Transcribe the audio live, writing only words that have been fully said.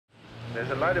There's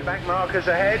a load of back markers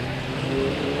ahead.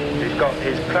 He's got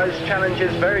his close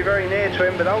challengers very, very near to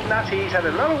him, but old Nutty, he's had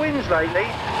a lot of wins lately,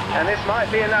 and this might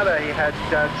be another. He had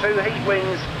 2 heat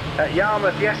wins at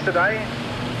Yarmouth yesterday.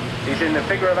 He's in the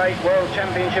figure of 8 World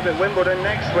Championship at Wimbledon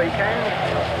next weekend.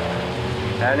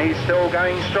 And he's still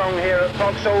going strong here at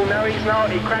Vauxhall. No, he's not.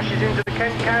 He crashes into the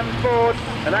Kent Cam Ford,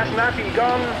 and that's Nutty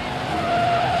gone.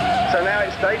 So now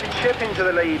it's David Shipp into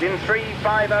the lead in 3.50.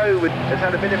 Has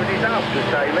had a bit of a disastrous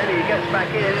day, really. He gets back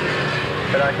in,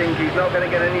 but I think he's not going to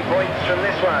get any points from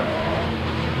this one.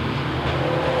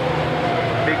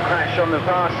 Big crash on the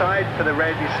far side for the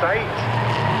Red Estate.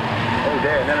 Oh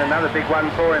dear, and then another big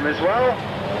one for him as well.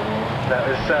 That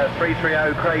was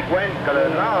 3.30 Craig Went. Got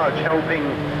a large helping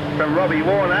from Robbie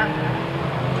Warner.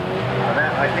 And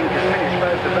that, I think, has finished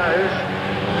both of those.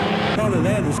 Follow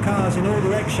there, there's cars in all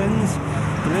directions.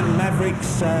 The little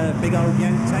Maverick's big old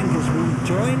Yank tank has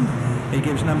rejoined. He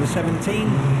gives number 17 a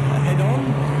head on.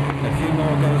 A few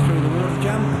more go through the water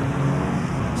jump.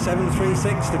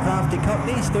 736, the Crafty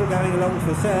Cockney, still going along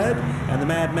for 3rd. And the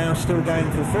Mad Mouse still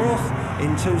going for 4th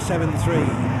in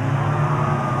 2.73.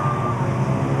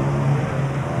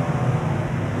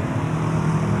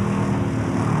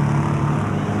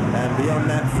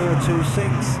 Beyond that 4.26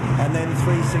 and then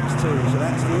 3.62, so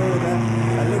that's the order.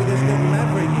 And look at this little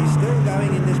Maverick, he's still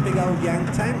going in this big old Yank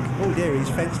tank. Oh dear, he's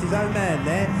fenced his own man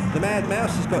there. The Mad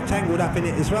Mouse has got tangled up in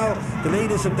it as well. The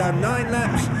leaders have done 9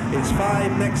 laps, it's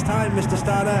 5 next time, Mr.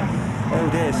 Starter. Oh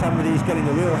dear, somebody's getting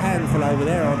a real handful over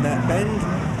there on that bend.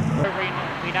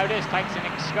 We notice takes an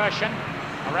excursion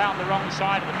around the wrong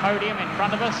side of the podium in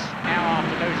front of us, now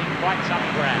after losing quite some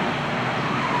ground.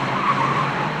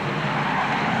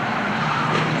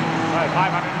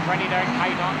 520 there,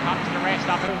 Kate on, comes the rest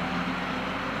up.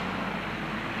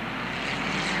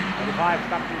 35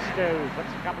 Stumpy Stew,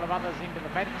 puts a couple of others into the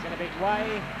fence in a big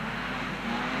way.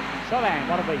 So then,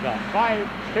 what have we got?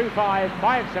 525,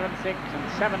 576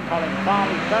 and 7 Colin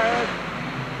Farley 3rd.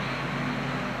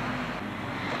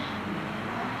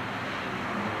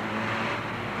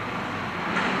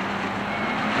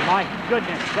 My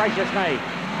goodness gracious me.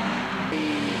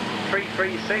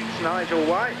 3.36 Nigel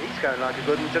White, he's going like a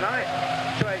good one tonight.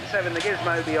 2.87 the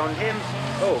Gizmo beyond him.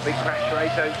 Oh, big crash for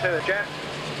 8.02 at Jeff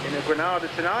in a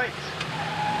Granada tonight.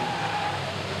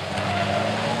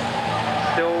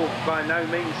 Still by no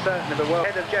means certain of the world.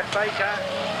 Head of Jeff Baker.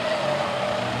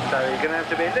 So you're going to have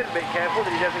to be a little bit careful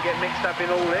that he doesn't get mixed up in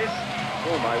all this.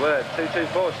 Oh my word,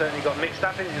 2.24 certainly got mixed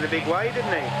up in a big way,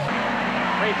 didn't he?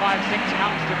 3.56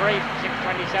 comes to grief,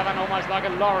 6.27, almost like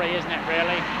a lorry, isn't it,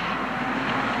 really?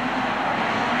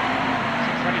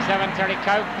 27 Terry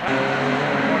Cope,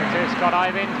 42 Scott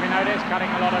Ivins, we notice, cutting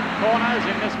a lot of corners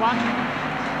in this one.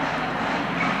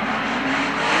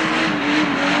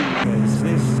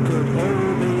 This could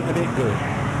all be a bit good.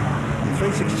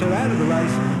 3.62 out of the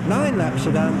race, 9 laps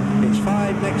are done, it's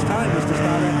 5 next time, Mr.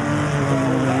 Starter.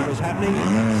 Before that was happening,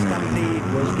 Stumpy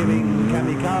was giving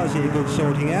Kamikaze a good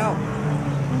sorting out,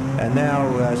 and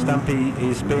now Stumpy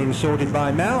is being sorted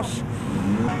by Mouse.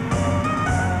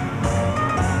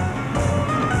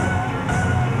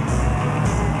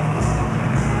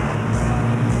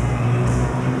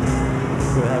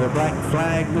 We'll have a black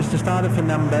flag, Mr. Starter, for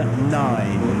number 9.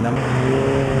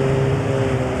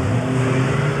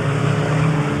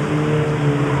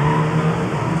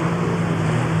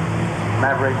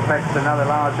 Maverick collects another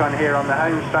large one here on the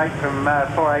home straight from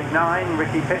 489,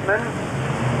 Ricky Pittman.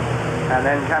 And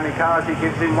then Kamikaze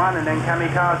gives him one, and then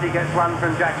Kamikaze gets one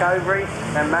from Jack Overy,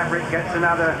 and Maverick gets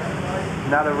another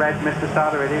red, Mr.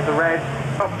 Starter, it is a red.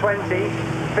 Top 20,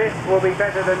 5th will be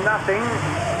better than nothing,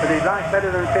 but he'd like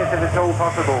better than 5th if it's all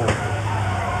possible.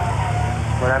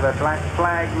 We'll have a black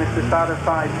flag, Mr. Starter,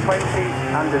 520,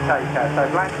 Undertaker. So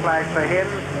black flag for him,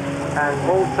 and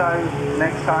also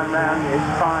next time round is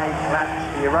 5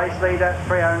 laps for your race leader,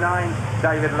 309,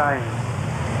 David Lane.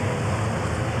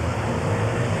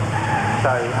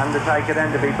 So Undertaker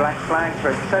then to be black flag for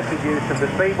excessive use of the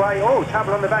speedway. Oh,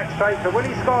 trouble on the back straight for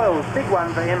Willie Scoyles. Big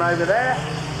one for him over there.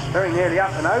 Very nearly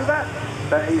up and over.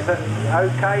 But he's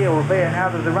okay, albeit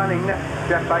out of the running.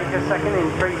 Jeff Baker second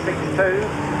in 3.62.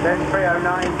 Then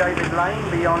 3.09 David Lane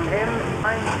beyond him.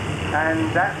 And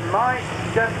that might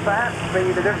just perhaps be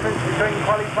the difference between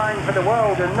qualifying for the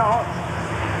world and not.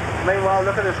 Meanwhile,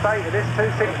 look at the state of this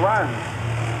 2.61.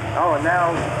 Oh, and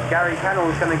now Gary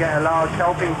Cannell's going to get a large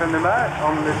helping from the Merc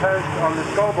on the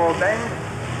scoreboard bend.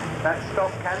 That's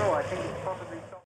Scott Cannell, I think.